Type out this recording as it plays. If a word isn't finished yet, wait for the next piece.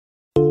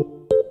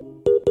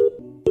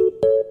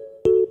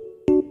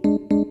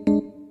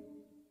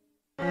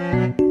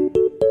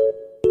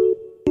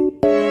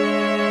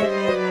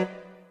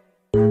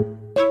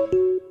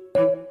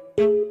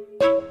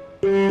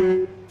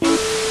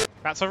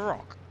That's a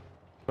rock.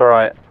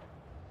 Alright.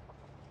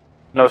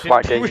 No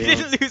slack We gauging.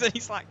 didn't lose any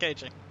slack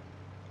gauging.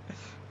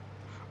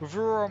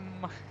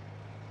 Vroom.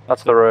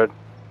 That's the road.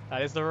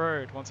 That is the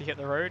road. Once you hit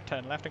the road,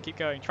 turn left and keep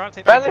going. Try to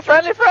take Friendly, the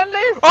friendly, friendly!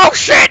 Oh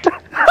shit!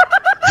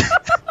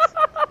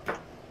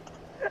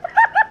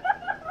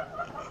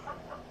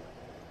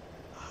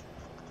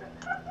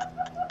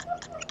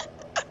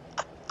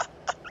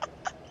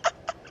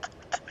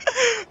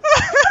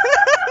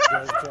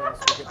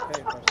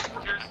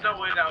 There's no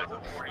way that was a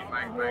 40 mic.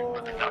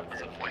 That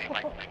was a 40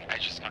 mic. I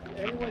just got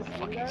confused with the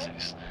fucking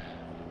Zeus.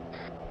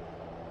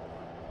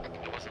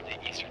 It wasn't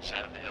the eastern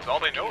side of the hill. All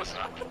they know is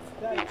not.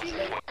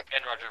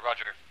 And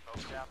Roger.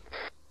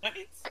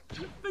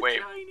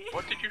 Wait,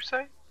 what did you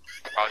say?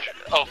 Roger.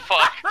 Oh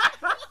fuck.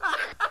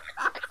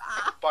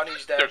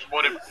 Bunny's dead. There's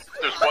one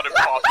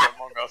imposter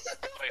among us.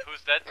 Wait,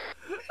 who's dead?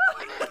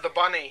 The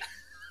bunny.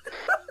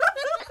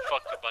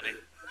 Fuck the bunny.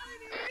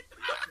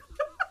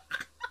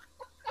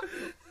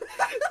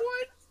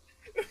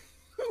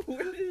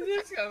 When did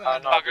this come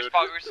out?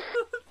 Poggers.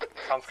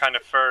 Sounds kind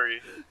of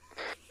furry.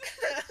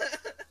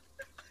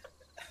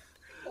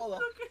 Hold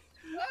on.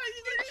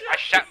 I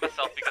shat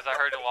myself because I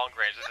heard in long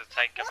range there's a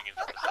tank coming in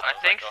from the side. I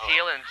think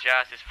Seal and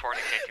Jazz is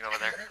fornicating over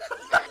there.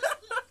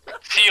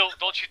 Seal,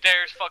 don't you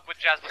dare fuck with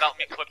Jazz without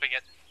me clipping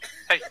it.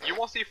 Hey, you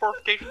want to see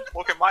fortification?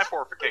 Look at my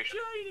fortification.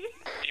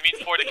 You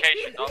mean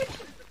fornication, not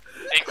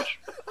English.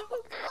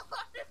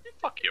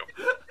 Fuck you.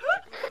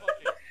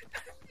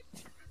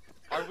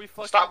 Are we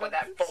fucking? Stop with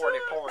that porny.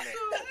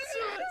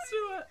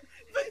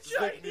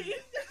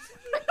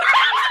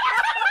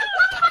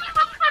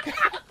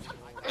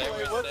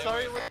 Wait, what?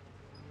 Sorry.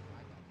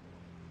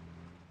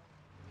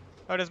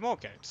 Oh, there's more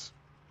goats.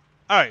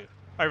 Oh,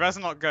 those are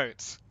not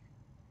goats.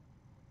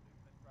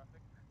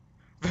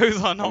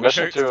 Those are not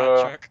Mission goats, to,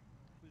 Patrick.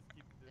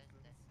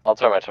 I'll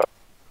turn my toe.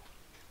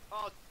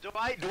 Oh, do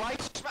I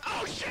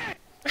oh shit!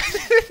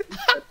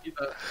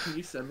 Can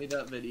you send me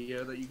that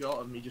video that you got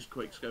of me just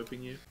quick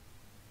scoping you?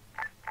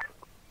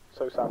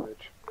 So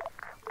savage.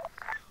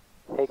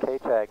 Hey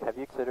K-Tech, have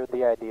you considered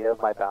the idea of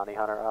my bounty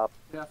hunter up?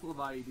 Careful of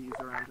IEDs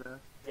around here.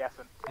 Yes.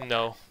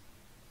 No.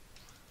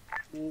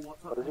 Oh,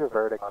 what's What up? is your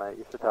verdict on it?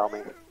 You should tell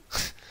me.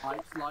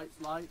 Lights.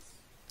 Lights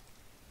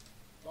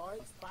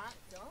back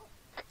up.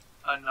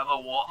 Another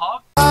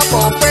warthog?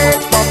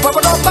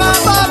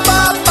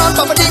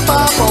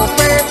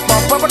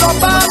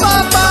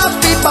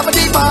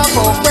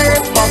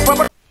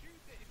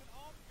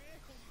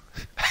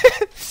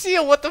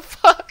 Seal, what the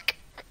fuck?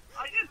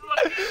 I just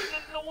looked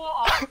in the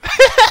water!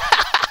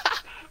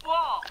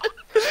 What?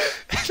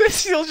 The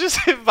Seal just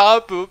hit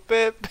Babu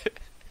Pip.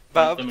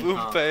 Babu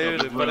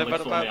Pip.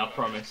 I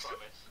promise.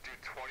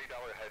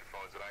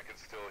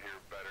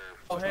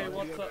 Oh hey,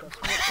 what's up?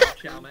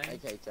 Chow man.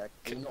 Okay, Jack.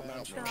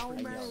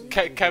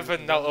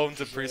 Kevin now owns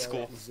a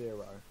preschool.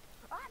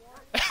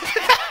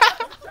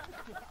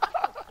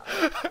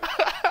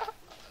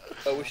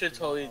 Oh, we should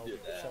totally do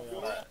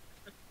that.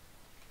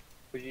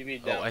 Would you be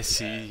down? Oh, I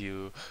see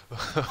you.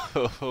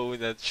 Oh, in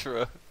that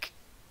truck.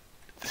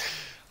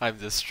 I'm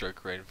this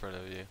truck right in front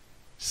of you.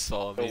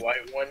 Saw The me.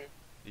 white one?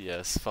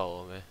 Yes,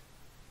 follow me.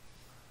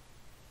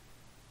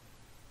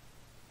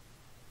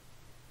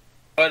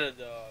 Butter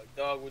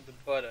dog with the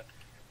butter.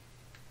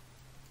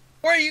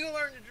 Where are you gonna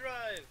learn to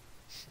drive?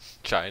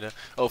 China.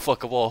 Oh,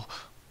 fuck a wall.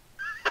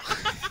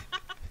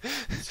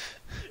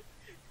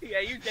 Yeah,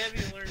 you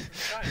definitely learned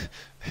from China.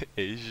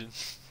 Asian.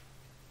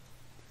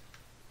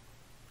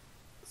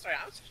 Sorry,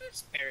 I was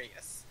just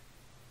curious.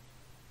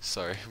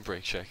 Sorry,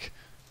 brake check.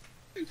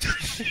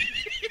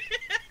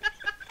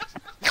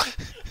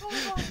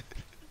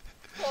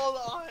 Hold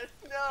on,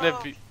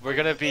 no. We're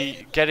gonna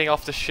be getting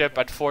off the ship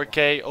at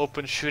 4K,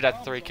 open shoot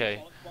at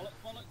 3K.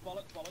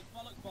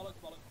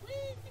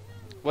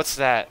 What's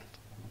that?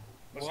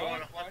 What's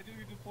going on?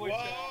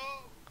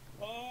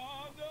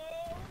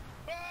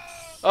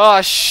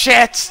 Oh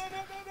shit!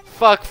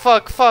 Fuck.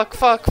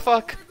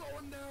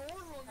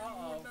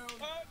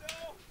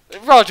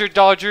 Roger,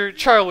 Dodger,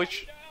 Charlie.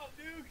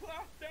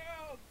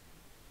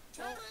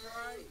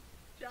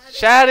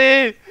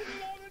 Shaddy!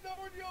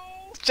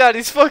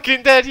 Shaddy's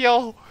fucking dead,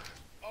 yo!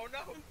 Oh no!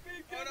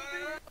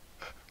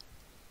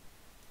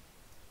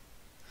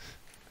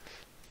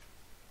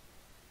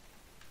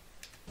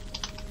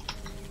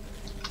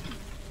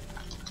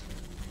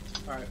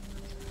 Alright.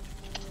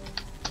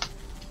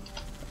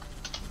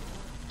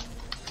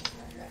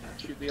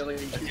 Shoot the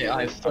elite. Okay,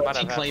 I have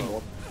 40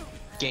 claymore.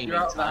 Gaming You're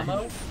out of time.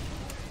 ammo?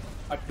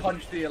 I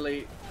punched the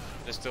elite.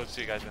 There's still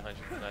two guys behind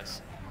you.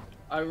 Nice.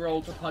 I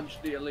rolled to punch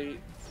the elite.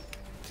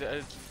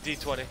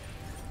 D20.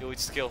 You'll eat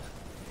skill.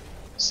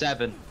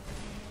 7.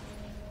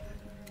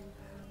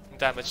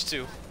 Damage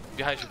 2.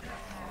 Behind you.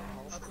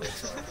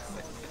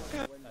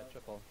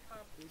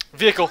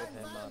 Vehicle!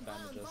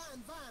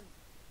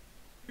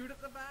 Shoot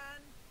at the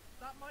van!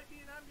 That might be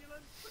an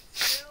ambulance, but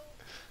still!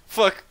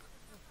 Fuck!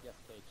 Yes,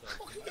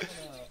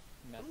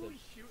 Who is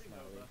shooting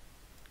over?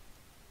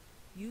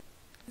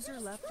 User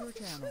left your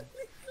channel.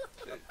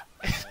 Okay,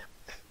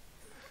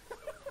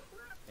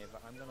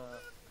 but I'm gonna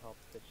help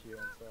pitch you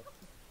and stuff.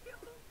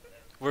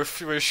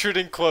 We're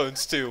shooting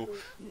clones too.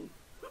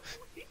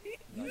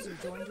 User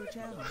joined your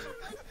channel.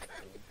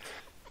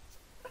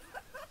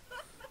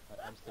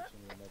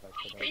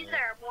 Is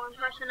there one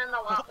person in the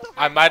lobby?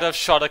 I might have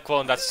shot a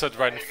clone that stood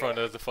right in front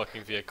of the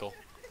fucking vehicle.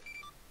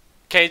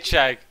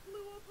 K-Chag.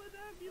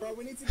 Bro,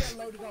 we need to get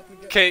loaded up and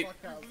get Okay. the fuck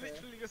out of here.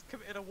 Literally just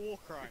committed a war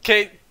crime.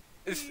 Okay,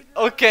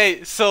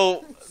 okay,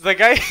 so the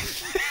guy.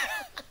 Who's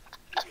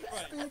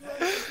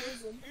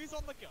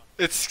on the gun?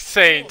 It's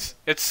Saint.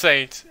 It's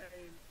Saint.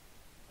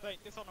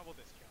 Wait, dishonorable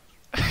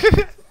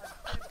discharge.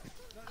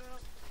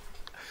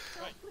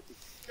 Right,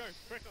 go,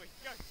 quickly,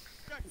 go,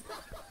 go!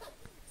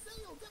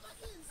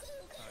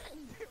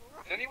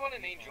 Is anyone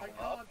an angel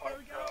up apart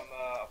from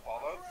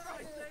Apollo?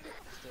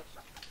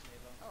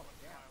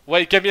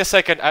 Wait, give me a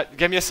second.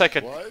 Give me a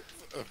second. What?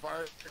 A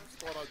fire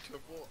squad on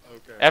triple?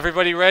 Okay.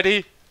 Everybody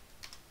ready?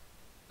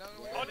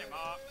 On him,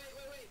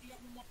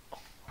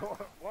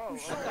 Whoa.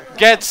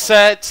 Get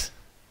set.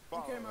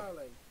 You came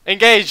early.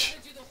 Engage.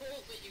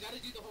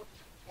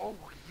 Oh,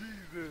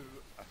 Jesus.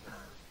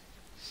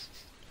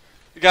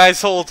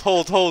 Guys, hold.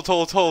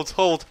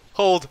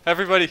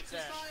 Everybody.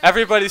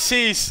 Everybody,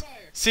 cease.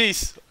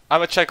 Cease.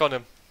 I'ma check on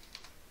him.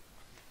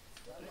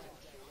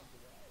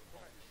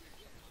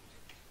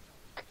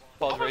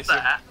 Pause racing.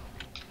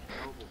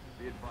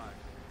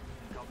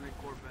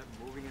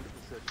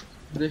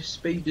 The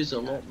speed is a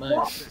lot, mate.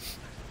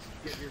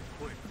 Get here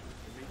quick.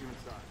 Meet you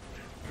inside.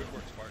 Good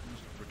work, Spartans.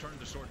 Return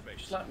to sword base.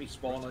 Just let me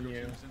spawn on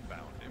you.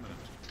 Inbound, imminent.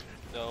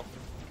 No.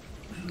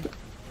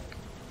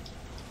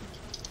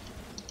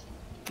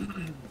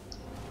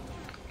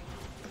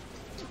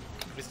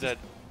 He's dead.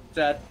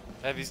 Dead.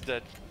 Heavy's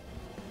dead.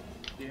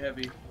 You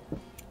heavy.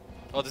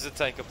 Oh, there's a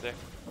tank up there.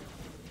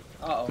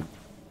 Uh oh.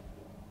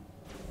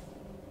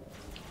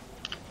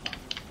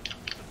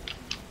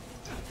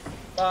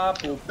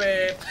 Babu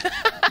babe.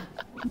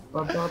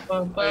 I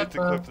had to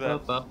clip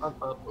that.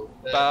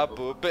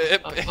 Babu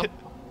bip.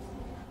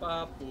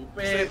 Babu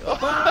babe.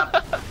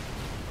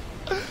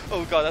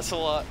 Oh god, that's a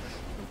lot.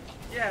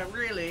 Yeah,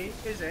 really?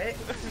 Is it?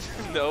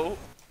 No.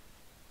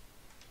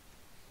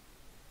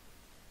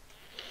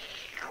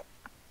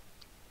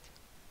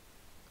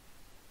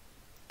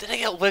 Did I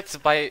get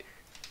licked by...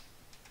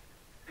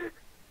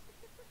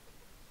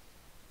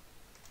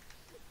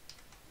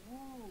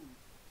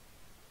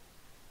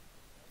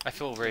 I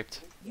feel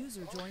raped.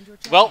 User joined your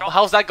channel. Well,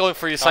 how's that going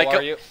for you, Psycho? How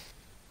are you?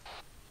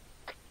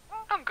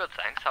 I'm good,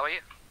 thanks. How are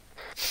you?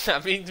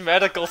 That means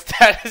medical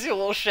status, you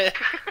little shit.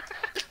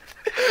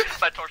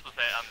 My torch will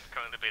say I'm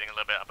currently bleeding a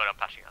little bit, but I'm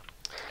patching up.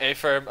 Hey,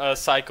 firm,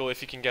 Psycho,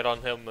 if you can get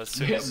on him as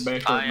soon as...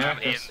 I am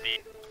in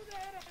the...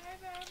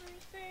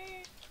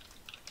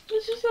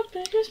 This is the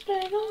biggest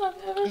bagel I've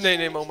ever seen.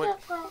 Nay moment.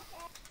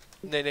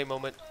 Nay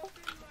moment.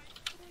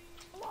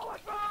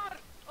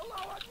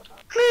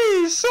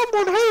 Please,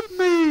 someone help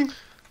me!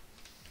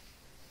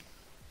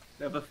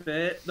 Never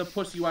fit. The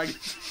pussy wagon.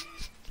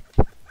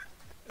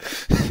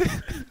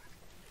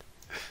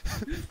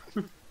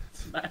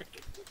 Smack.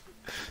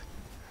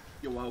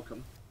 You're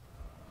welcome.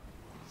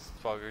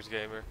 Foggers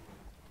Gamer.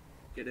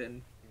 Get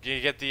in. Can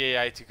you get the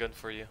AI to gun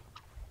for you?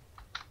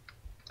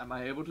 Am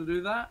I able to do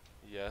that?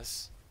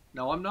 Yes.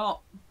 No, I'm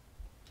not.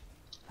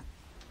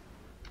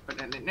 Oh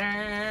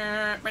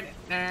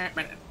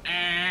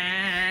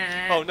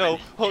no!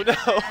 Oh no!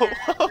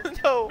 Oh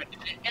no!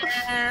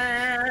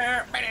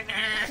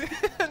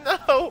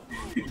 No!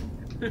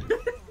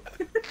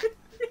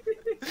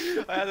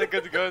 I had a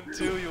good gun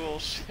too, you little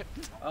shit.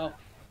 Oh.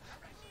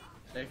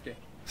 Safety.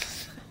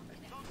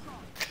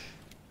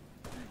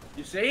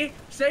 You see?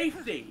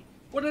 Safety!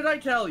 What did I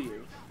tell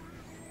you?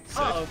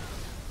 Uh oh.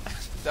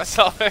 That's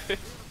all right.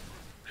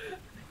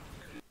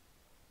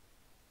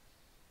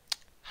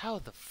 How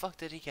the fuck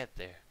did he get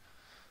there?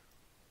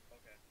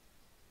 Okay.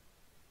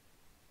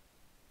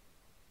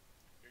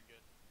 You're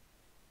good.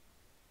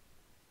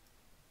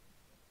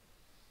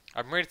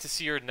 I'm ready to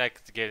see your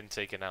neck getting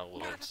taken out,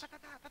 Lawrence.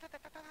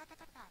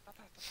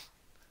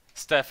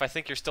 Steph, I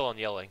think you're still on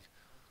yelling.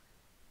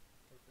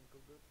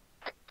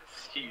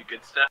 You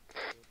good stuff?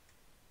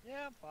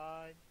 Yeah, I'm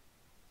fine.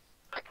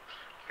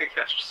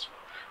 Gosh, just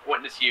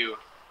witness you.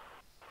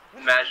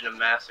 Imagine a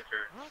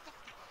massacre.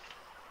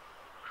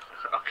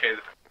 Okay.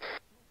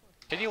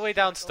 Can you lay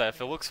down, Steph?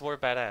 It looks more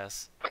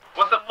badass.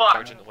 What the fuck?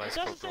 Sergeant West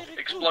Corporal.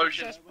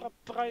 Explosion.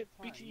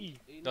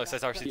 No, it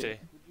says RCT.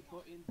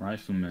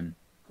 Rifleman.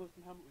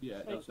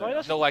 Yeah,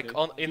 No, like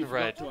on in You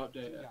forgot red. to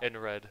update it. In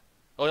red.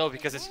 Oh no,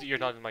 because it's you're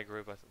not in my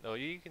group. No,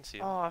 you can see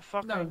it. Oh, I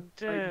fucking No,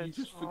 did. you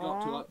just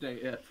forgot to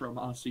update it from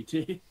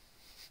RCT.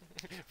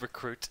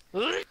 Recruit.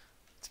 To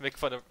make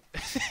fun of.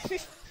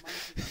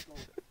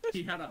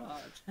 He had a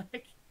heart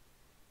attack.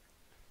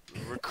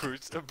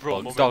 Recruit a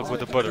bro dog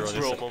with a butter on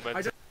his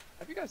moment.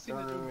 Have you guys seen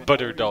the new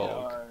Butter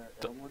dog.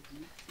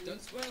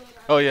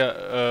 Oh yeah,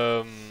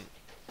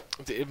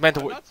 the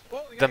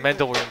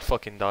Mandalorian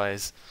fucking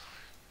dies.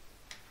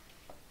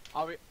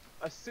 I mean,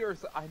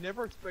 seriously, I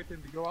never expected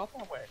him to go out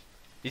that way.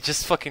 He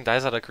just fucking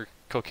dies out of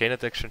cocaine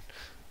addiction.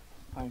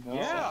 I know.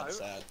 Yeah,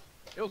 sad.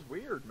 It was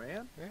weird,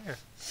 man. Yeah.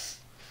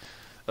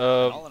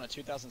 All in a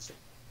 2006.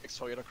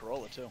 Toyota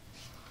Corolla too.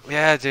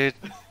 Yeah, dude.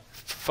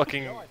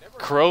 Fucking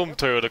chrome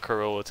Toyota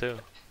Corolla too.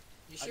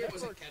 You sure it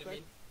wasn't ketamine?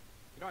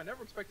 You know, I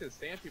never expected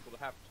sand people to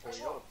have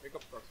Toyota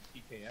pickup trucks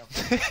and TKM.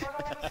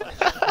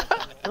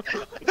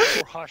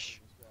 Or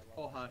Hush.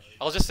 Oh, hush.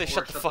 I'll just say Or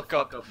shut the fuck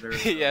up.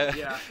 yeah.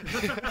 Yeah.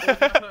 Or put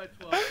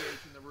 12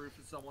 gauge in the roof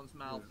of someone's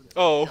mouth. And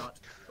Oh. shut.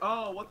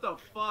 Oh, what the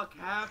fuck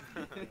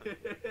happened?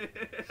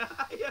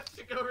 I have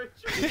to go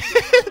retrieve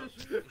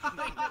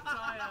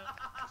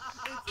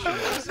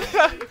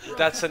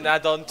That's an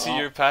add-on to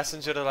your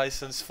passenger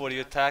license for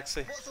your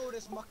taxi. What's all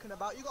this mucking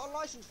about? You got a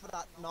license for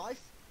that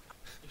knife?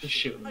 Just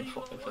shoot him in the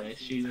fucking face,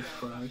 Jesus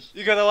Christ.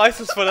 You got a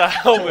license for that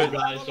helmet. You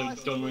guys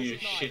have done with your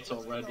shit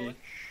already.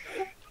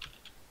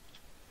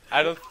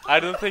 I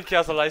don't think he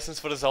has a license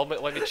for his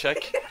helmet. Let me check.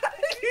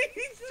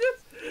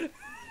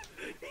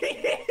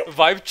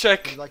 Vibe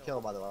check. You like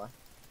kill, by the way.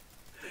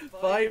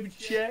 Vibe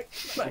check.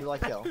 You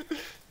like kill.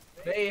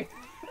 Hey.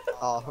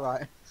 Oh,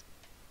 right.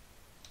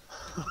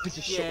 I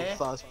just shot Yeah. the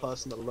first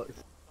person that looked.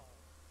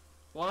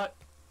 What?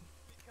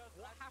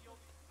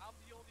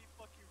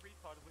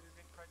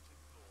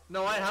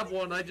 No, I have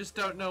one. I just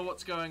don't know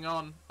what's going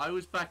on. I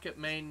was back at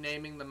main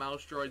naming the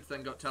mouse droids,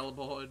 then got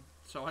teleported,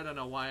 so I don't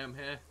know why I'm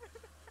here.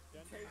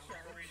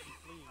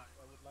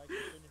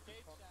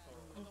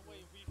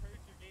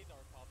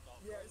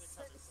 Yeah,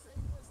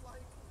 same was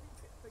like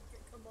the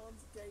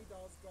commands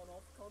Gaydar's gone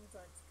off,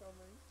 contact's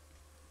coming.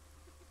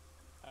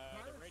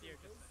 The radio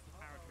just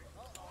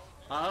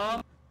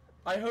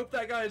I hope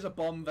that guy has a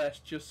bomb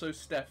vest just so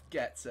Steph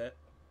gets it.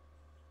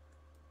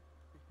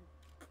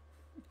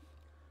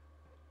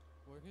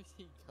 Where is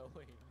he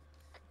going?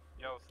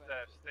 Yo,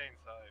 Steph, stay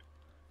inside.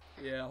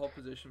 Yeah, hold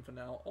position for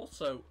now.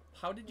 Also,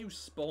 how did you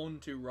spawn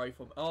two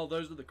riflemen? Oh,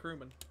 those are the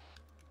crewmen.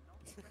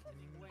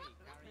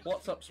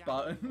 What's up,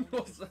 Spartan?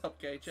 What's up,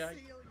 K-Check?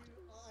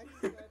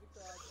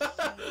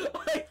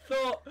 I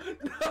thought...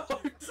 No,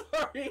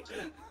 sorry!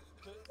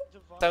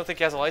 I don't think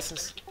he has a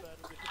license.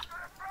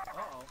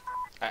 Uh-oh.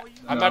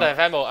 I'm out of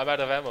ammo. I'm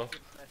out of ammo.